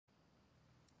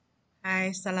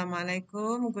Hi,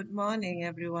 Assalamualaikum. Good morning,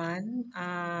 everyone.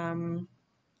 I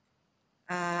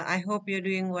hope you're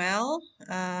doing well,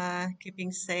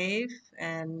 keeping safe,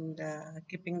 and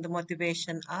keeping the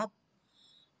motivation up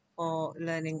for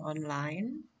learning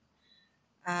online.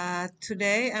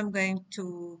 Today, I'm going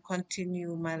to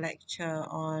continue my lecture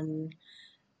on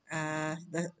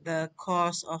the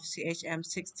course of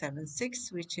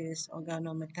CHM676, which is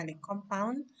organometallic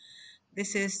compound.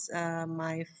 This is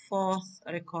my fourth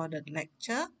recorded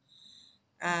lecture.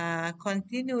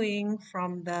 Continuing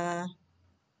from the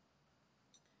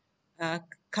uh,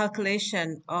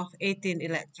 calculation of 18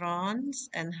 electrons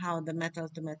and how the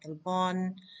metal-to-metal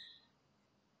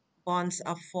bonds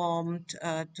are formed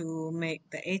to make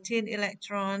the 18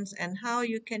 electrons, and how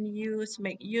you can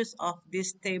make use of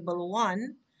this table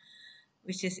 1,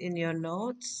 which is in your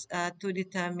notes, to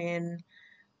determine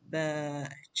the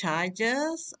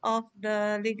charges of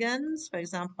the ligands. For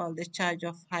example, the charge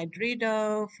of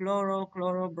hydrido, fluoro,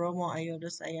 chloro, bromo, iodo,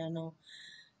 cyano,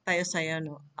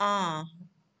 thiocyano are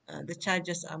the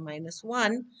charges are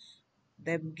 -1.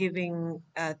 They're giving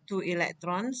 2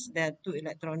 electrons. They're 2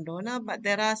 electron donor, but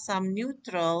there are some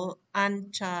neutral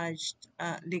uncharged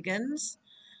ligands.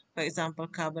 For example,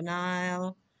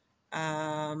 carbonyl,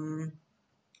 um,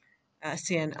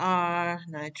 CNR,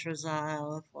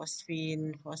 nitrosyl,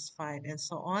 phosphine, phosphide, and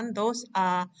so on. Those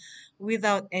are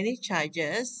without any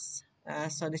charges.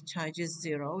 So the charge is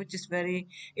 0, which is very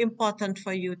important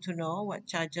for you to know what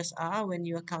charges are when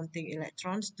you are counting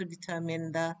electrons to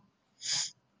determine the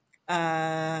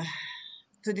uh,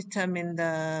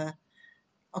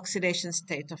 oxidation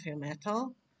state of your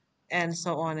metal, and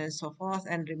so on and so forth.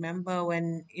 And remember,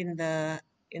 when in a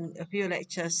few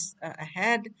lectures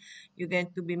ahead, you're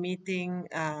going to be meeting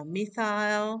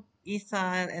methyl,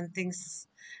 ethyl, and things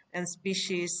and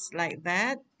species like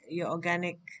that. Your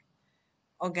organic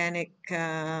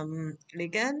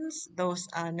ligands, those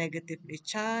are negatively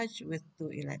charged with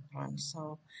 2 electrons.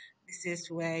 So this is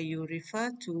where you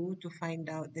refer to find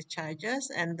out the charges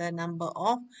and the number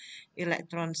of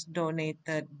electrons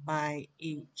donated by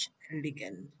each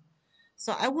ligand.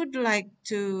 So I would like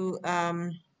to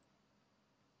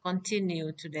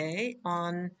continue today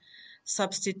on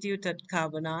substituted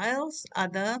carbonyls,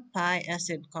 other pi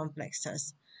acid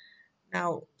complexes.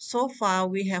 Now, so far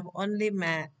we have only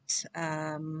met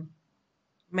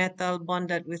metal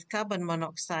bonded with carbon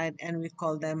monoxide, and we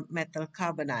call them metal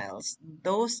carbonyls.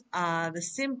 Those are the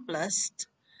simplest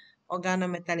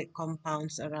organometallic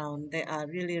compounds around. They are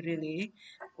really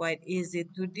quite easy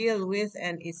to deal with,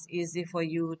 and it's easy for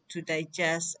you to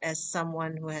digest as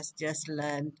someone who has just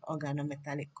learned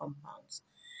organometallic compounds.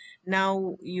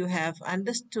 Now you have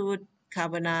understood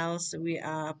carbonyls. We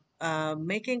are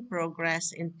making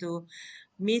progress into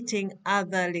meeting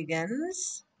other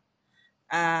ligands.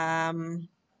 Um,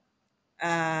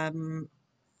 um,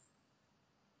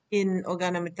 in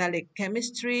organometallic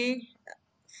chemistry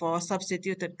for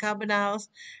substituted carbonyls,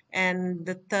 and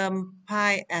the term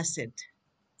pi acid.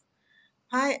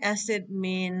 Pi acid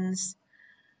means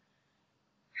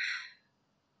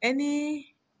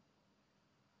any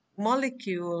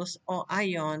molecules or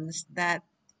ions that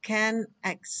can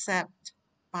accept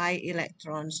pi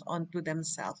electrons onto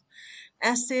themselves.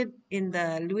 Acid in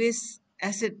the Lewis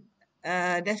acid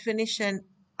definition,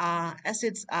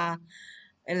 acids are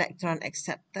electron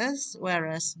acceptors,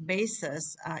 whereas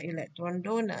bases are electron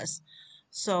donors.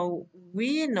 So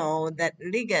we know that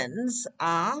ligands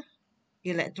are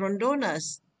electron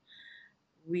donors.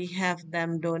 We have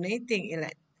them donating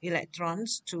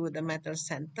electrons to the metal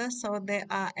center, so they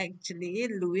are actually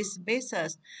Lewis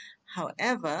bases.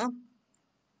 However,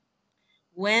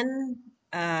 when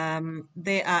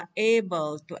they are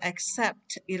able to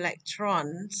accept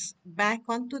electrons back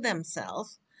onto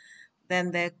themselves,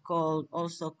 then they're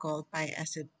also called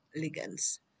pi-acid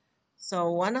ligands.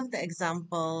 So one of the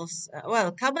examples,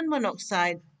 carbon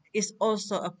monoxide is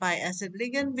also a pi-acid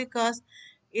ligand because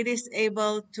it is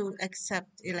able to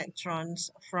accept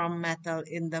electrons from metal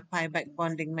in the pi-back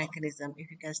bonding mechanism. If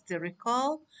you can still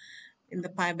recall, in the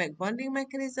pi-back bonding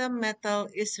mechanism, metal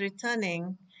is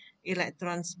returning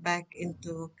electrons back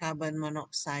into carbon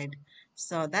monoxide.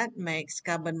 So that makes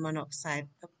carbon monoxide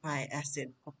a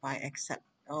pi-acid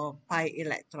or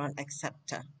pi-electron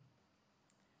acceptor.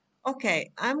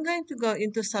 Okay, I'm going to go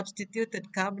into substituted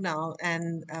carbonyl,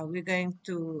 and we're going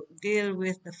to deal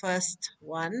with the first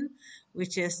one,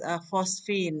 which is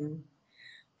phosphine.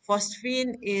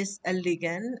 Phosphine is a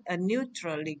ligand, a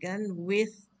neutral ligand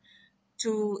with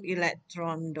 2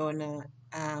 electron donor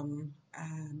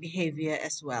behavior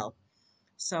as well.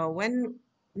 So when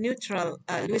neutral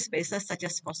Lewis bases such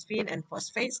as phosphine and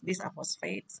phosphates, these are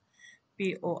phosphates,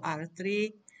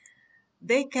 POR3,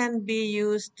 they can be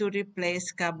used to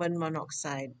replace carbon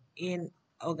monoxide in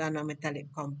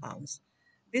organometallic compounds.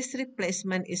 This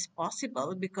replacement is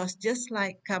possible because just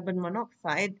like carbon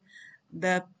monoxide,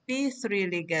 the P3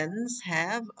 ligands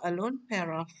have a lone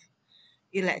pair of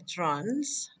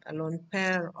electrons,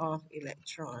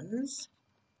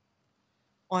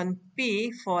 on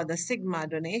P for the sigma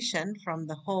donation from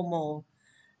the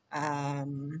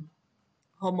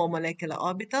homomolecular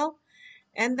orbital,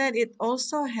 and then it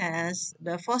also has,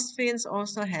 the phosphines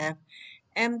also have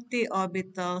empty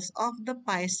orbitals of the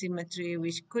pi symmetry,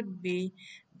 which could be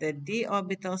the d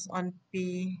orbitals on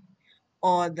P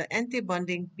or the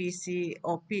antibonding PC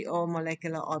or PO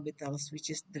molecular orbitals, which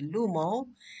is the LUMO.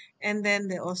 And then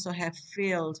they also have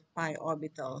filled pi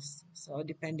orbitals. So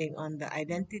depending on the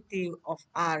identity of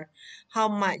R, how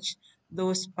much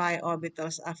those pi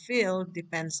orbitals are filled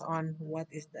depends on what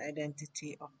is the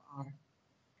identity of R.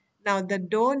 Now, the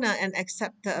donor and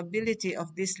acceptor ability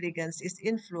of these ligands is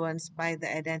influenced by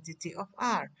the identity of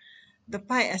R. The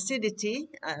pi acidity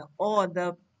or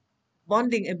the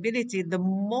bonding ability, the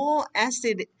more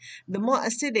acidic, the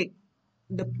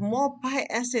more pi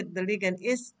acid the ligand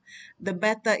is, the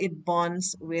better it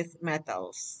bonds with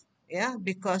metals. Yeah,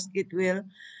 because it will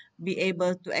be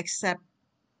able to accept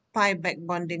pi back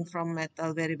bonding from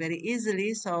metal very, very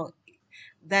easily. So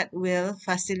that will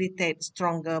facilitate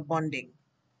stronger bonding.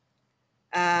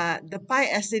 The pi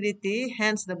acidity,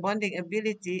 hence the bonding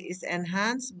ability, is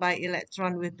enhanced by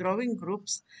electron withdrawing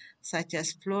groups such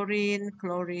as fluorine,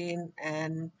 chlorine,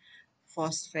 and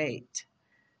phosphate.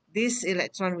 These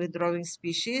electron withdrawing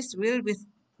species will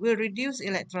reduce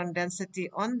electron density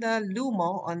on the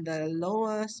LUMO, on the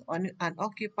lowest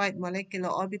unoccupied molecular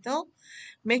orbital,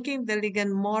 making the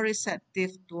ligand more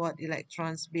receptive toward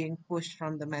electrons being pushed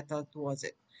from the metal towards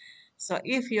it. So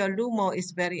if your LUMO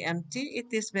is very empty,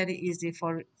 it is very easy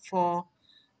for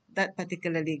that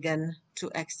particular ligand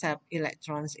to accept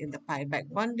electrons in the pi back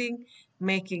bonding,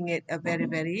 making it a very,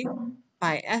 very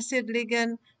pi acid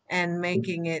ligand and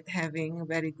making it having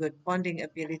very good bonding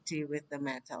ability with the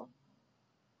metal.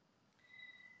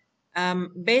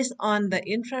 Based on the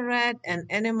infrared and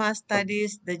NMR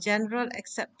studies, the general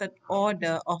accepted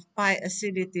order of pi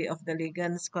acidity of the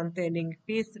ligands containing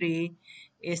P3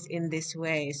 is in this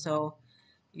way. So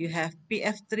you have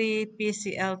PF3,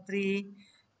 PCl3.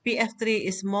 PF3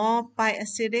 is more pi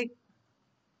acidic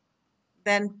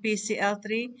than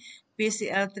PCl3.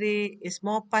 PCl3 is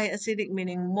more pi acidic,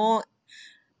 meaning more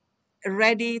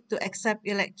ready to accept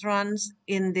electrons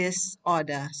in this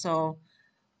order. So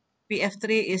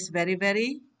PF3 is very,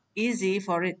 very easy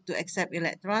for it to accept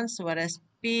electrons, whereas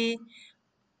PR3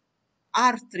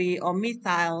 or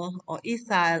methyl or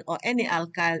ethyl or any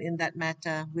alkyl in that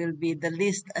matter will be the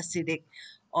least acidic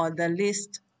or the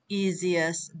least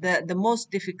easiest, the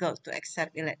most difficult to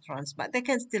accept electrons, but they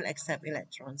can still accept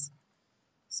electrons.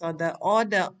 So the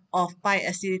order of pi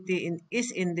acidity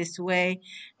is in this way,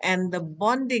 and the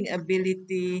bonding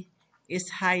ability is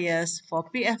highest for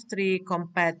PF3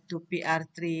 compared to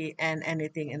PR3 and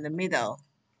anything in the middle.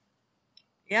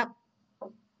 Yep.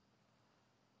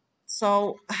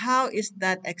 So how is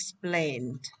that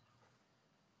explained?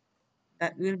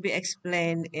 That will be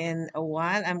explained in a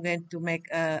while. I'm going to make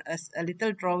a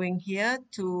little drawing here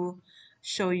to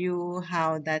show you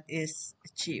how that is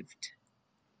achieved.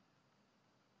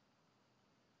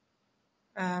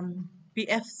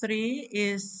 PF3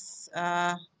 is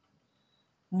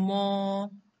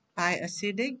more pi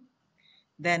acidic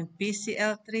than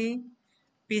PCl3.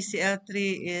 PCl3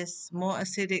 is more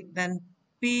acidic than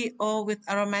PO with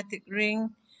aromatic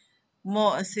ring,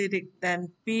 more acidic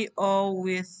than PO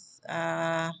with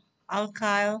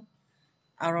alkyl,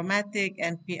 aromatic,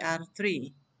 and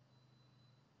PR3.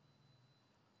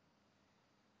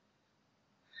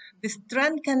 This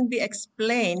trend can be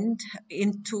explained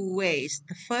in two ways.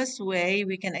 The first way,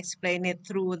 we can explain it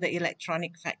through the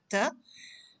electronic factor,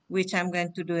 which I'm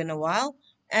going to do in a while.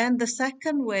 And the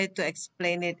second way to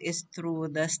explain it is through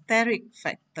the steric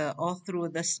factor or through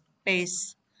the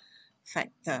space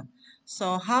factor.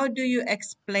 So how do you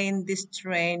explain this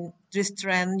trend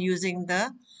using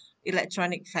the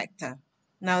electronic factor?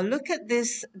 Now look at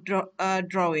this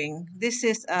drawing. This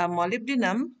is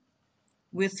molybdenum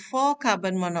with 4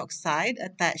 carbon monoxide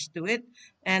attached to it.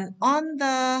 And on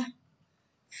the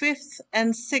 5th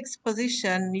and 6th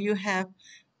position, you have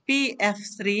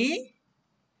PF3.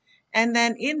 And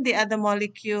then in the other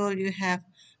molecule, you have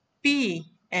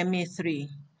PMe3.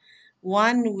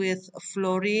 One with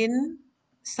fluorine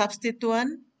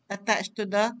substituent attached to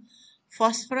the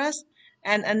phosphorus,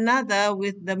 and another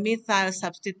with the methyl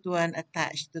substituent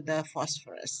attached to the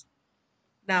phosphorus.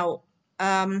 Now,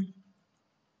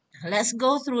 Let's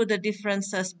go through the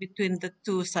differences between the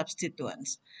two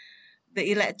substituents.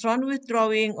 The electron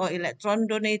withdrawing or electron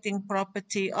donating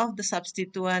property of the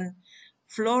substituent.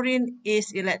 Fluorine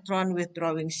is electron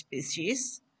withdrawing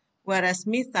species, whereas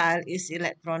methyl is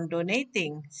electron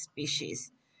donating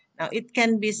species. Now it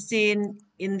can be seen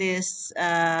in this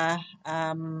just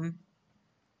 1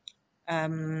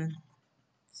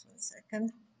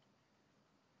 second.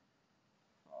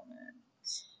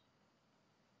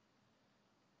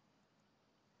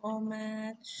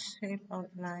 Format, shape,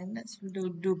 outline. Let's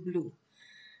do blue.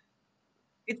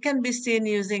 It can be seen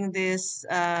using this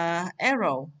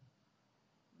arrow.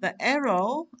 The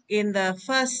arrow in the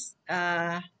first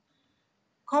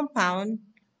compound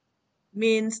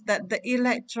means that the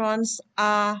electrons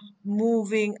are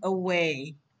moving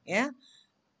away. Yeah,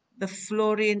 the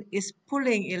fluorine is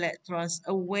pulling electrons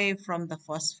away from the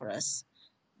phosphorus.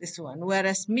 This one,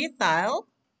 whereas methyl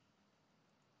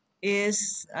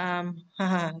is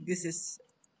this is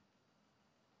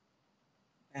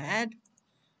bad.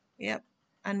 Yep,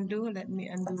 undo. Let me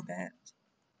undo that.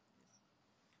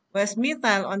 Whereas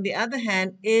methyl, on the other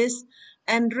hand, is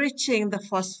enriching the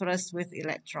phosphorus with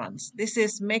electrons. This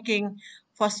is making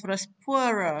phosphorus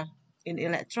poorer in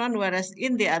electron, whereas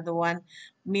in the other one,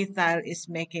 methyl is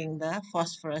making the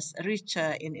phosphorus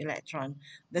richer in electron,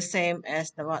 the same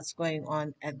as what's going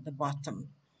on at the bottom.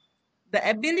 The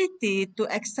ability to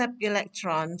accept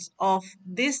electrons of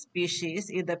this species,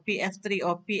 either PF3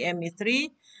 or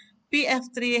PME3,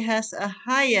 PF3 has a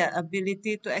higher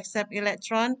ability to accept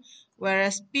electron,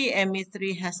 whereas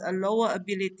PME3 has a lower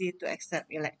ability to accept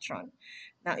electron.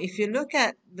 Now, if you look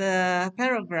at the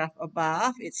paragraph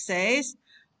above, it says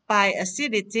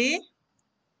pi-acidity,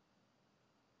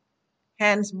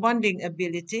 hence bonding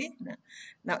ability.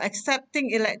 Now,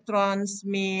 accepting electrons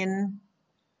mean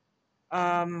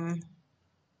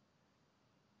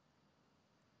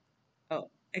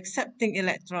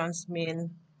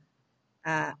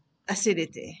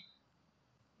acidity.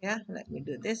 Yeah, let me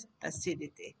do this.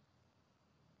 Acidity.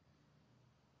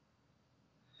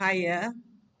 High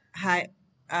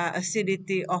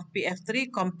acidity of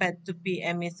PF3 compared to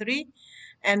PME3,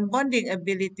 and bonding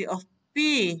ability of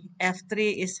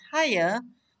PF3 is higher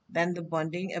than the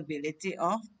bonding ability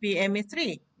of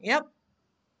PME3. Yep.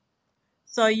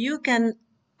 So you can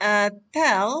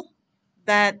tell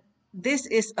that this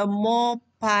is a more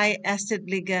pi-acid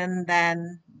ligand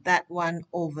than that one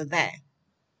over there.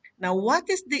 Now, what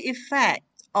is the effect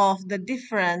of the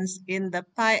difference in the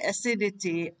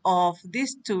pi-acidity of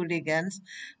these two ligands,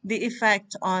 the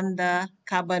effect on the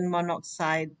carbon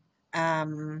monoxide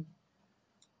ligand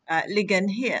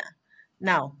here?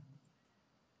 Now,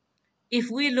 if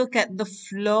we look at the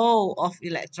flow of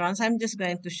electrons, I'm just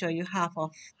going to show you half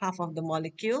of the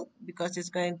molecule because it's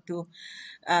going to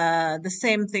the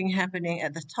same thing happening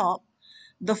at the top.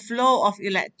 The flow of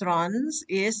electrons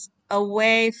is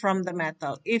away from the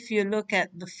metal. If you look at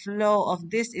the flow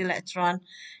of this electron,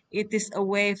 it is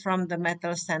away from the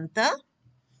metal center,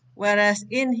 whereas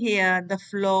in here, the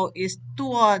flow is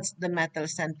towards the metal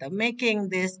center, making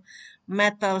this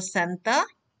metal center,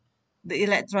 the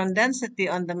electron density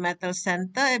on the metal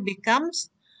center becomes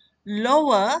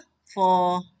lower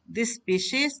for this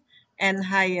species and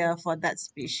higher for that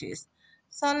species.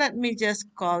 So let me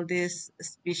just call this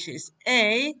species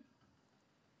A.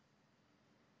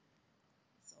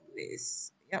 So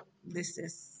this, yep, this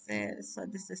is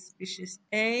species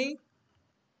A,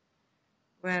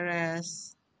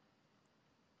 whereas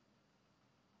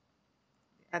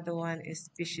the other one is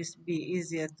species B.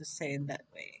 Easier to say in that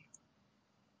way.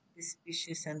 This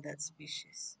species and that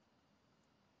species.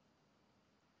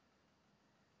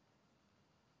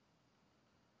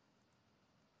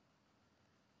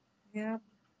 Yep.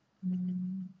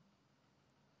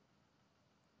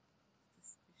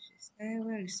 Species A,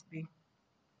 where is B?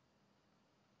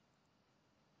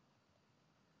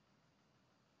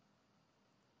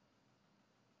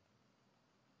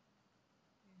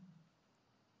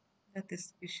 That is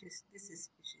species. This is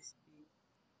species B.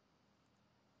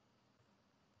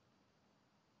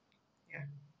 Yeah.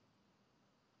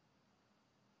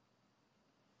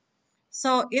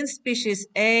 So in species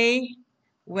A,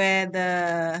 where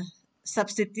the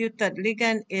substituted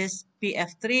ligand is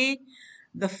PF3,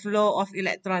 the flow of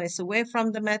electron is away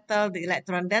from the metal. The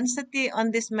electron density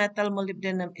on this metal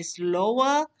molybdenum is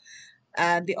lower.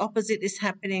 The opposite is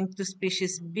happening to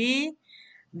species B.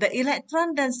 The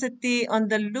electron density on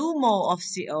the LUMO of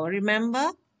CO,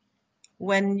 remember,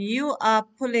 when you are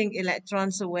pulling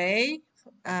electrons away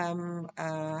from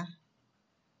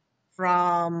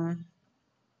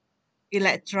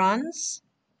electrons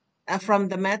from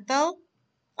the metal,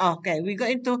 Okay, we go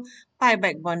into pi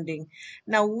back bonding.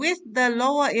 Now, with the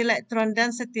lower electron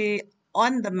density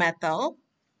on the metal,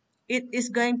 it is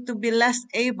going to be less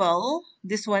able,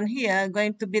 this one here,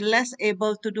 going to be less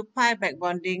able to do pi back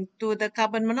bonding to the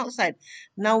carbon monoxide.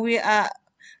 Now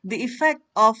the effect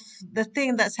of the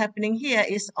thing that's happening here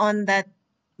is on that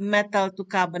metal to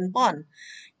carbon bond.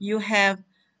 You have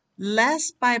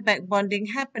less pi back bonding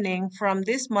happening from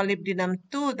this molybdenum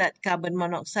to that carbon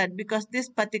monoxide because this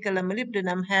particular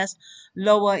molybdenum has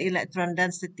lower electron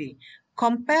density.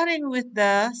 Comparing with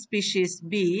the species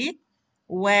B,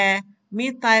 where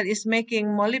methyl is making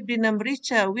molybdenum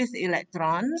richer with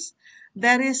electrons,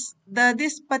 this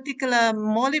particular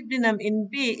molybdenum in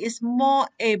B is more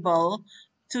able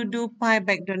to do pi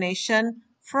back donation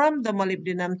from the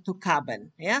molybdenum to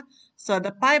carbon. Yeah. So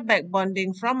the pi back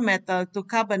bonding from metal to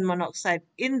carbon monoxide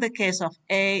in the case of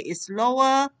A is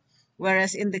lower,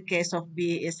 whereas in the case of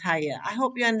B is higher. I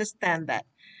hope you understand that.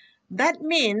 That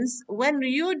means when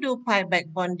you do pi back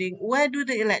bonding, where do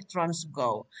the electrons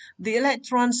go? The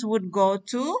electrons would go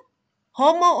to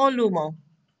HOMO or LUMO.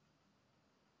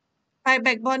 Pi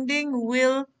back bonding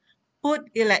will put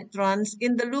electrons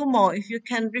in the LUMO. If you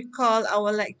can recall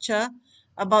our lecture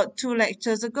about 2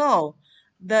 lectures ago,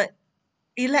 the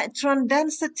electron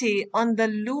density on the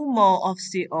LUMO of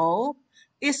CO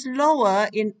is lower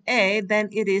in A than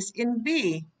it is in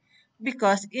B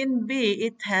because in B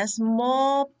it has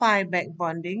more pi back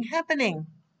bonding happening,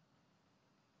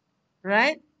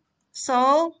 right?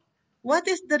 So what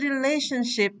is the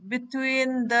relationship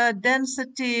between the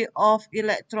density of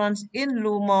electrons in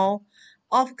LUMO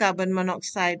of carbon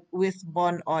monoxide with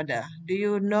bond order? Do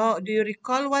you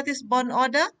recall what is bond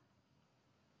order?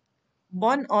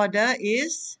 Bond order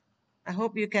is, I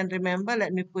hope you can remember,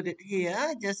 let me put it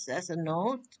here just as a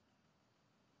note.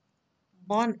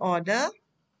 Bond order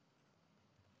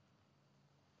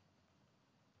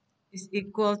is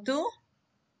equal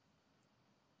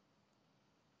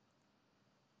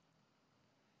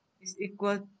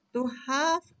to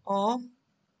half of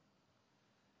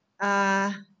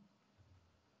uh,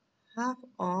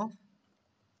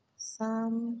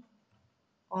 sum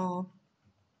of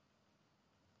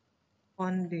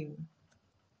bonding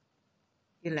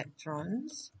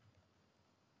electrons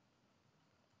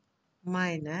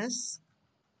minus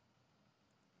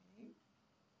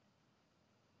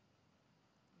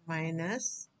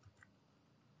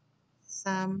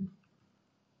sum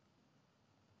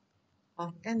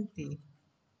of anti-bonding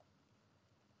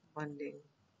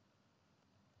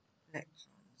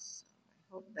electrons.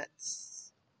 I hope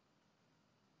that's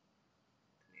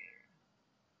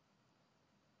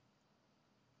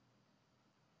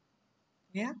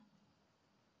clear. Yeah?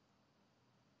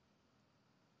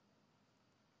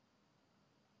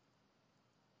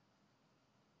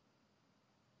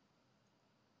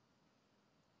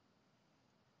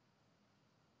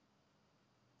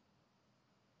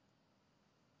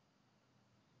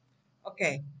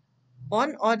 Okay.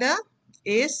 Bond order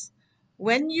is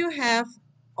when you have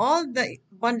all the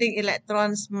bonding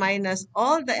electrons minus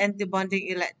all the anti-bonding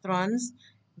electrons,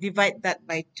 divide that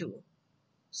by 2.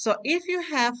 So if you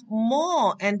have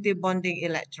more anti-bonding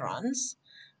electrons,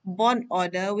 bond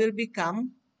order will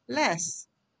become less.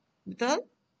 Betul?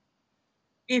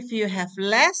 If you have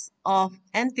less of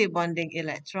anti-bonding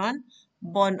electron,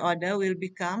 bond order will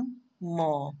become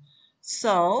more.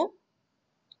 So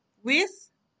with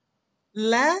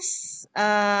less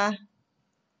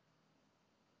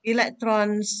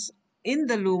electrons in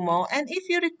the LUMO, and if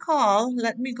you recall,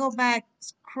 let me go back,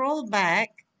 scroll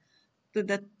back to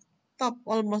the top,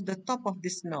 almost the top of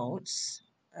these notes.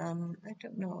 I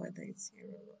don't know whether it's here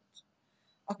or not.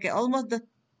 Okay, almost the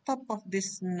top of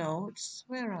these notes.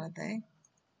 Where are they?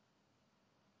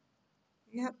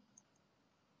 Yep.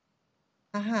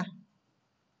 Aha.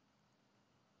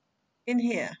 In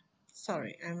here.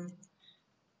 Sorry,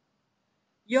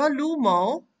 your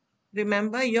LUMO,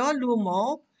 remember your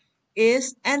LUMO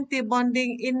is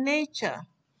antibonding in nature.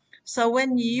 So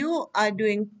when you are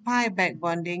doing pi back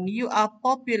bonding, you are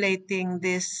populating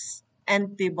this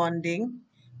antibonding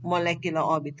molecular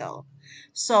orbital.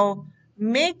 So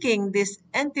making this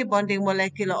antibonding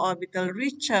molecular orbital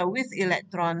richer with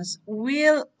electrons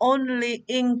will only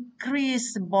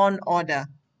increase bond order.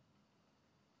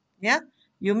 Yeah,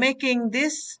 you're making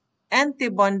this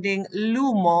antibonding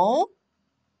LUMO.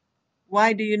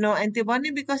 Why do you know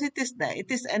antibonding? Because it is there. It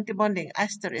is antibonding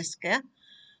asterisk. Yeah?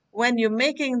 When you're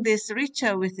making this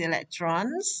richer with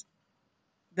electrons,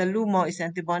 the LUMO is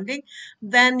antibonding,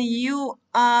 then you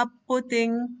are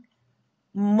putting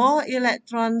more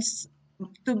electrons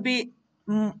to be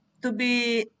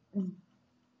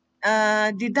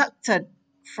deducted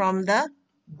from the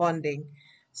bonding.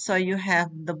 So you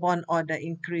have the bond order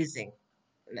increasing.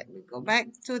 Let me go back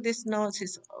to this notes.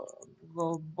 It's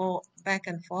back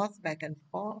and forth, back and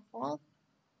forth.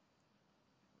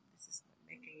 This is not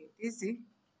making it easy.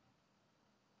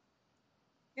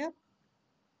 Yep.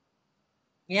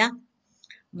 Yeah.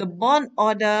 The bond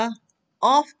order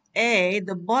of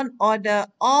the bond order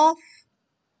of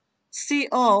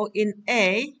CO in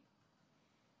A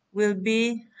will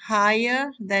be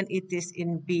higher than it is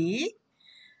in B.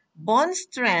 Bond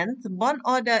strength, bond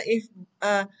order,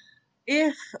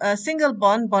 if a single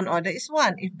bond order is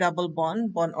 1. If double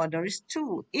bond order is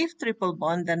 2. If triple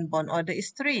bond, then bond order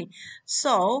is 3.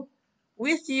 So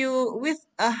with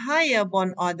a higher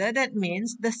bond order, that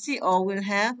means the CO will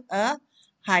have a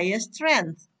higher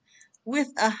strength.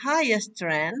 With a higher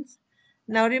strength,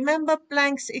 now remember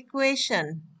Planck's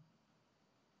equation.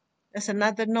 There's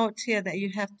another note here that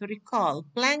you have to recall.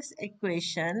 Planck's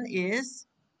equation is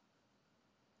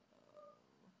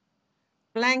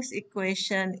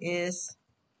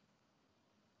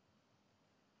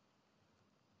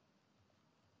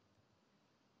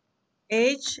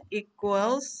H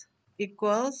equals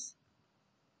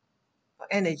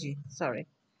energy, sorry.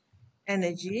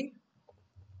 Energy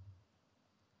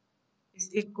is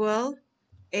equal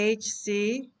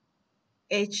HC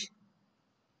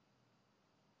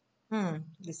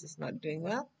this is not doing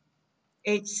well.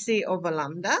 HC over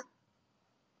lambda,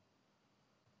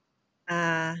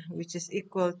 which is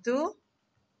equal to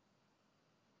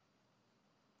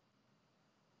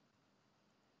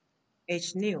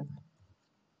H nu.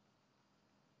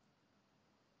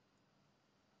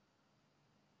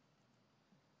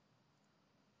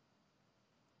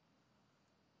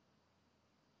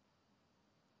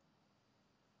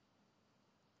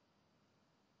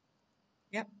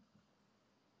 Yep.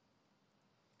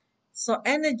 So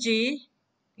energy,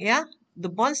 yeah, the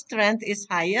bond strength is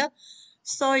higher.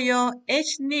 So your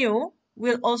H nu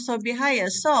will also be higher.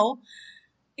 So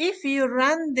if you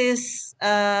run this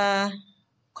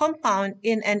compound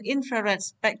in an infrared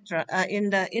spectra, in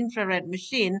the infrared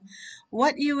machine,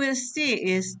 what you will see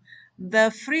is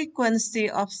the frequency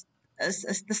of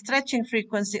the stretching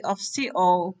frequency of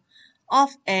CO of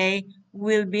A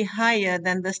will be higher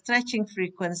than the stretching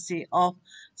frequency of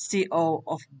CO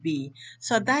of B.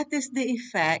 So that is the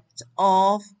effect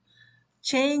of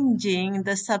changing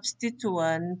the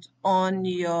substituent on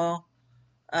your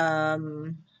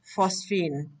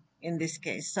phosphine in this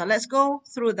case. So let's go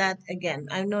through that again.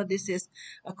 I know this is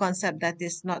a concept that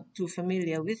is not too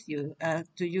familiar with you,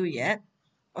 to you yet.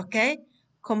 Okay,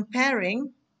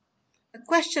 comparing. A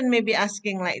question may be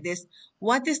asking like this: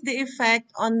 what is the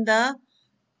effect on the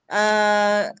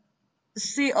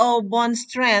CO bond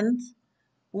strength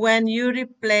when you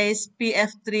replace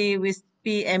PF3 with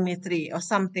PME3 or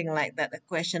something like that? A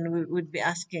question we would be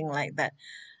asking like that.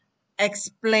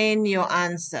 Explain your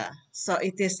answer. So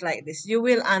it is like this. You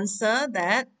will answer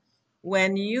that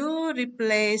when you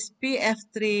replace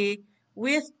PF3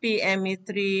 with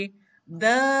PME3,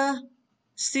 the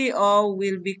CO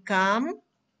will become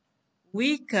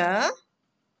weaker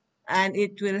and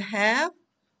it will have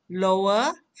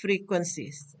lower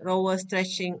frequencies, lower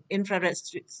infrared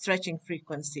stretching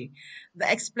frequency. The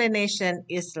explanation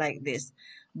is like this.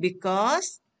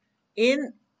 Because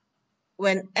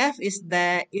when F is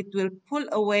there, it will pull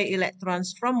away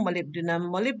electrons from molybdenum.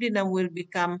 Molybdenum will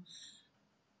become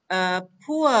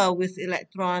poor with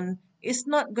electron. It's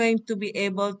not going to be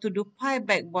able to do pi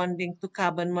back bonding to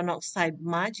carbon monoxide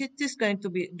much. It is going to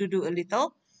do a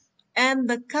little. And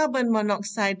the carbon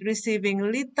monoxide receiving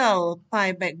little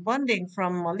pi back bonding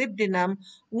from molybdenum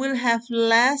will have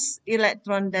less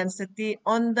electron density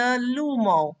on the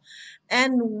LUMO.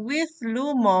 And with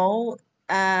LUMO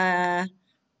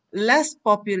less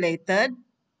populated,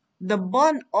 the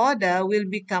bond order will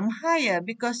become higher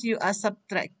because you are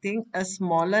subtracting a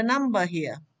smaller number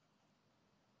here.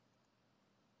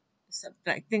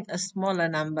 Subtracting a smaller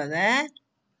number there.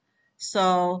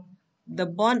 So the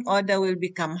bond order will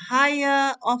become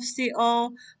higher of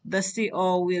CO. The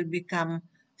CO will become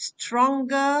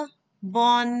stronger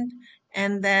bond.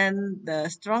 And then the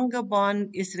stronger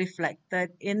bond is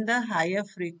reflected in the higher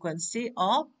frequency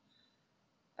of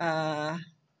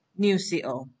new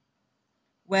CO.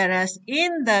 Whereas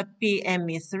in the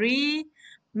PME3,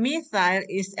 methyl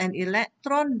is an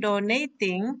electron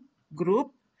donating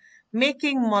group,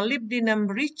 making molybdenum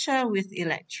richer with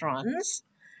electrons.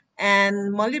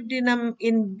 And molybdenum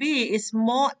in B is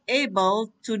more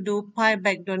able to do pi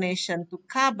back donation to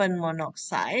carbon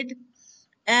monoxide.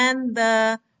 And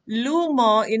the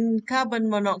LUMO in carbon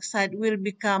monoxide will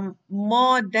become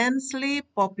more densely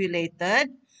populated,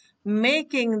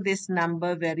 making this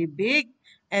number very big.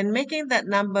 And making that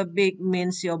number big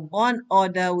means your bond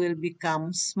order will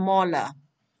become smaller.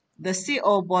 The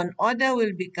CO bond order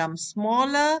will become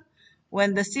smaller.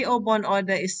 When the CO bond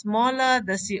order is smaller,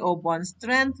 the CO bond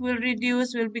strength will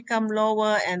reduce, will become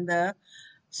lower, and the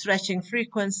stretching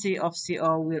frequency of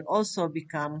CO will also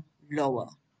become lower.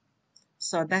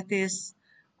 So that is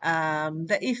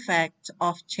the effect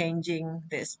of changing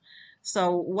this.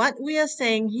 So what we are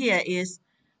saying here is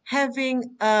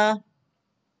having a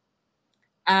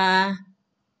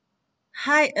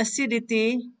high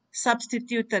acidity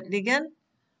substituted ligand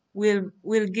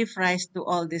will give rise to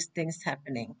all these things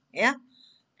happening. Yeah.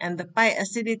 And the pi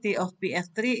acidity of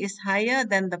PF3 is higher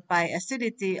than the pi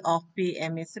acidity of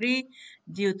PME3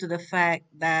 due to the fact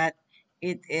that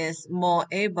it is more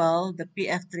able, the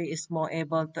PF3 is more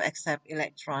able to accept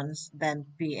electrons than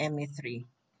PME3.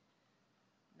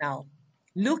 Now,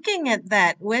 looking at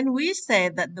that, when we say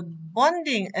that the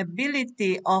bonding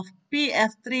ability of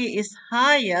PF3 is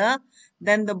higher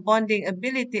than the bonding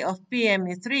ability of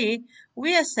PME3,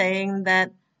 we are saying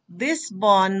that this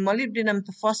bond molybdenum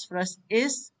to phosphorus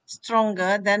is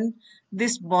stronger than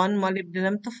this bond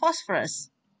molybdenum to phosphorus.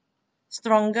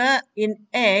 Stronger in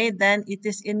A than it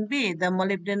is in B, the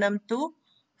molybdenum to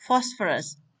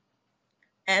phosphorus.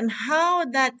 And how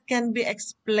that can be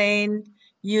explained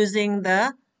using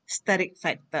the steric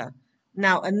factor.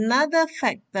 Now, another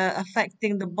factor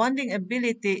affecting the bonding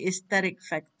ability is steric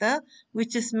factor,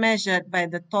 which is measured by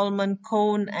the Tolman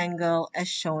cone angle as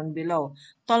shown below.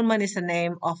 Tolman is the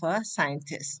name of a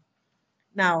scientist.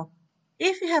 Now,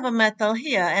 if you have a metal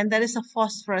here and there is a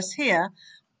phosphorus here,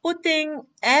 putting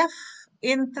F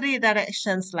in 3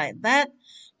 directions like that,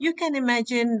 you can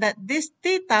imagine that this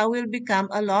theta will become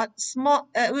a lot small,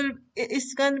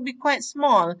 it's going to be quite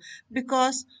small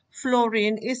because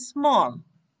fluorine is small.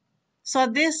 So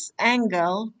this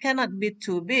angle cannot be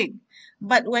too big.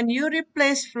 But when you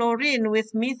replace fluorine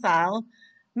with methyl,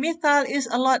 methyl is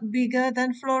a lot bigger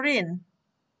than fluorine.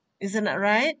 Isn't that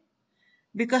right?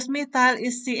 Because methyl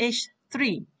is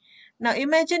CH3. Now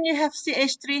imagine you have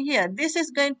CH3 here. This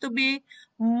is going to be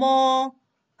more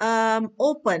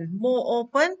open,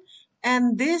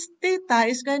 and this theta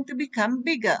is going to become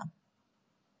bigger.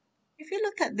 If you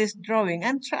look at this drawing,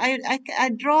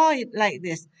 I draw it like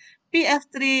this.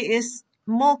 PF3 is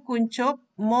more kuncup,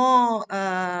 more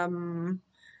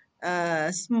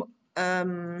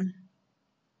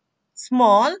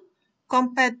small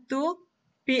compared to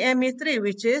PME3,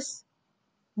 which is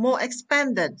more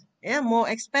expanded. Yeah, more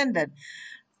expanded.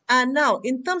 And now,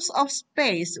 in terms of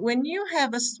space, when you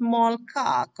have a small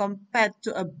car compared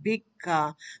to a big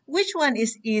car, which one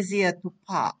is easier to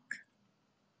park?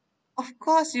 Of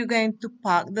course, you're going to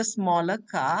park the smaller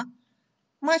car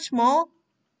much more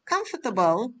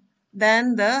comfortable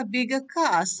than the bigger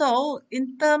car. So,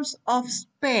 in terms of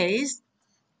space,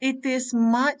 it is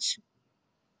much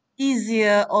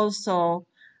easier also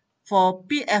for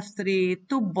PF3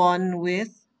 to bond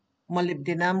with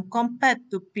molybdenum compared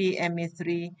to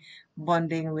PME3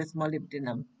 bonding with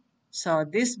molybdenum. So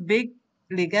this big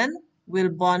ligand will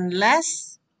bond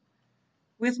less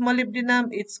with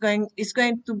molybdenum. It's going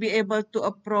to be able to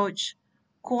approach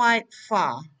quite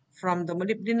far from the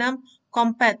molybdenum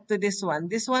compared to this one.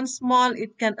 This one small,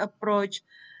 it can approach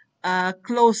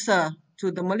closer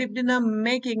to the molybdenum,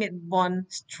 making it bond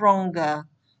stronger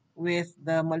with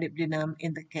the molybdenum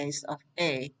in the case of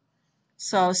A.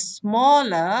 So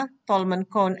smaller Tolman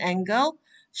cone angle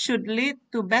should lead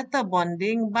to better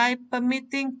bonding by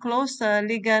permitting closer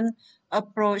ligand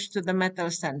approach to the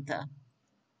metal center.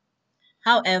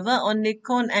 However, only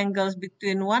cone angles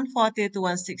between 140 to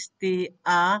 160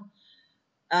 are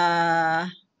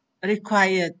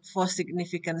required for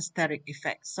significant steric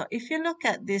effects. So if you look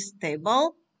at this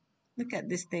table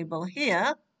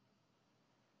here.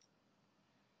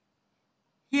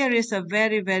 Here is a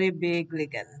very, very big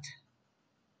ligand.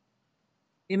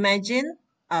 Imagine,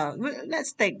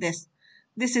 let's take this.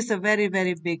 This is a very,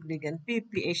 very big ligand,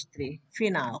 PPH3,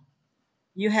 phenyl.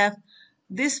 You have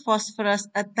this phosphorus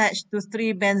attached to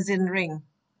 3 benzene ring.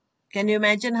 Can you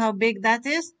imagine how big that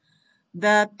is?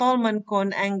 The Tolman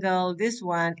cone angle, this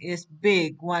one is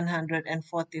big,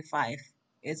 145.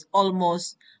 It's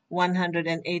almost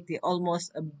 180,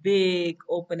 almost a big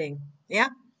opening.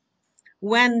 Yeah?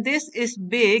 When this is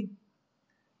big,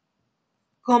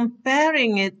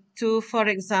 comparing it to, for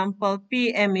example,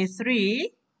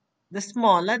 PME3, the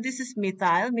smaller, this is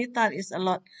methyl. Methyl is a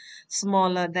lot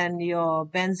smaller than your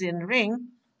benzene ring,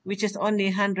 which is only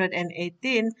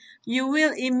 118. You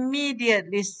will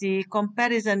immediately see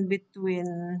comparison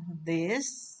between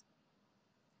this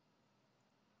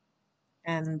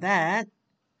and that.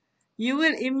 You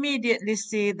will immediately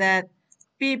see that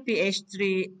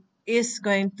PPH3 is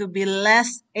going to be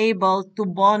less able to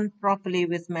bond properly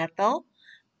with metal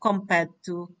compared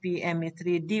to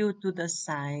PME3 due to the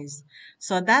size.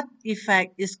 So that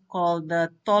effect is called the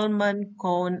Tolman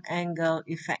cone angle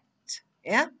effect.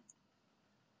 Yeah,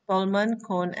 Tolman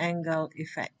cone angle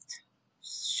effect,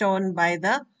 shown by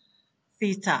the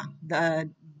theta, the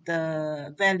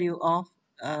value of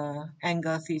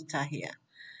angle theta here.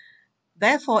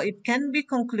 Therefore, it can be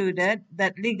concluded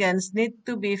that ligands need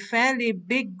to be fairly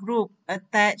big group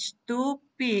attached to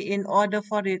P in order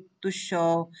for it to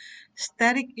show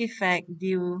steric effect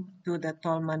due to the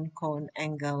Tolman cone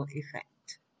angle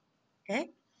effect. Okay,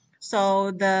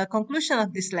 so the conclusion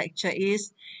of this lecture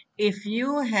is if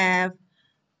you have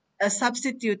a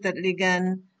substituted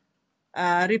ligand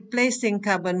replacing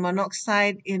carbon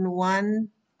monoxide in one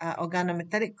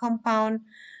organometallic compound,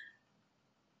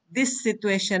 this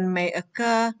situation may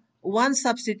occur. One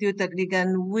substituted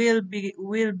ligand will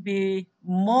be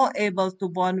more able to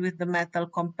bond with the metal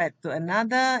compared to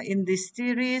another in this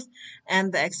series,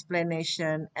 and the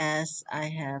explanation as I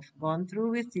have gone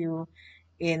through with you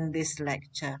in this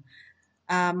lecture.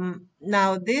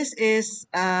 Now this is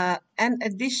an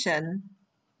addition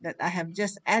that I have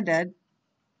just added.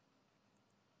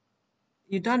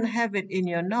 You don't have it in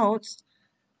your notes,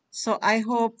 so I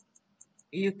hope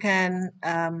you can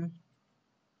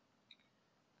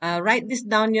write this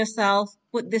down yourself,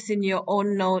 put this in your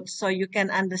own notes so you can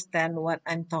understand what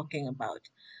I'm talking about.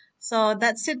 So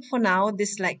that's it for now,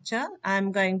 this lecture.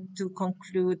 I'm going to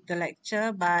conclude the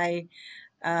lecture by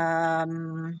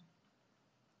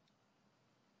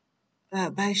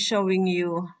showing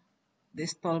you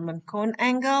this Tolman cone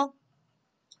angle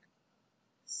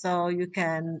so you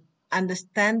can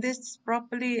understand this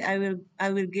properly. I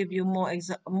will give you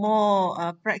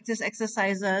more practice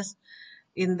exercises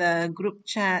in the group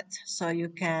chat so you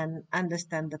can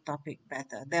understand the topic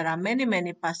better. There are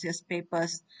many past year's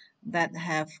papers that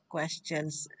have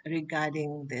questions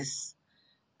regarding this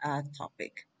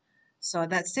topic. So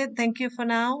that's it. Thank you for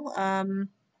now.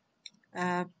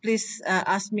 Please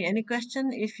ask me any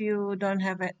question if you don't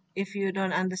have it, if you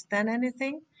don't understand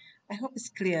anything. I hope it's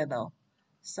clear though.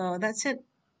 So that's it.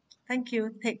 Thank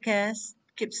you. Take care.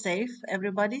 Keep safe,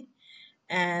 everybody.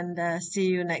 And see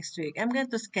you next week. I'm going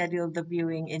to schedule the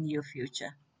viewing in your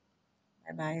future.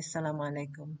 Bye-bye.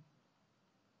 Assalamualaikum.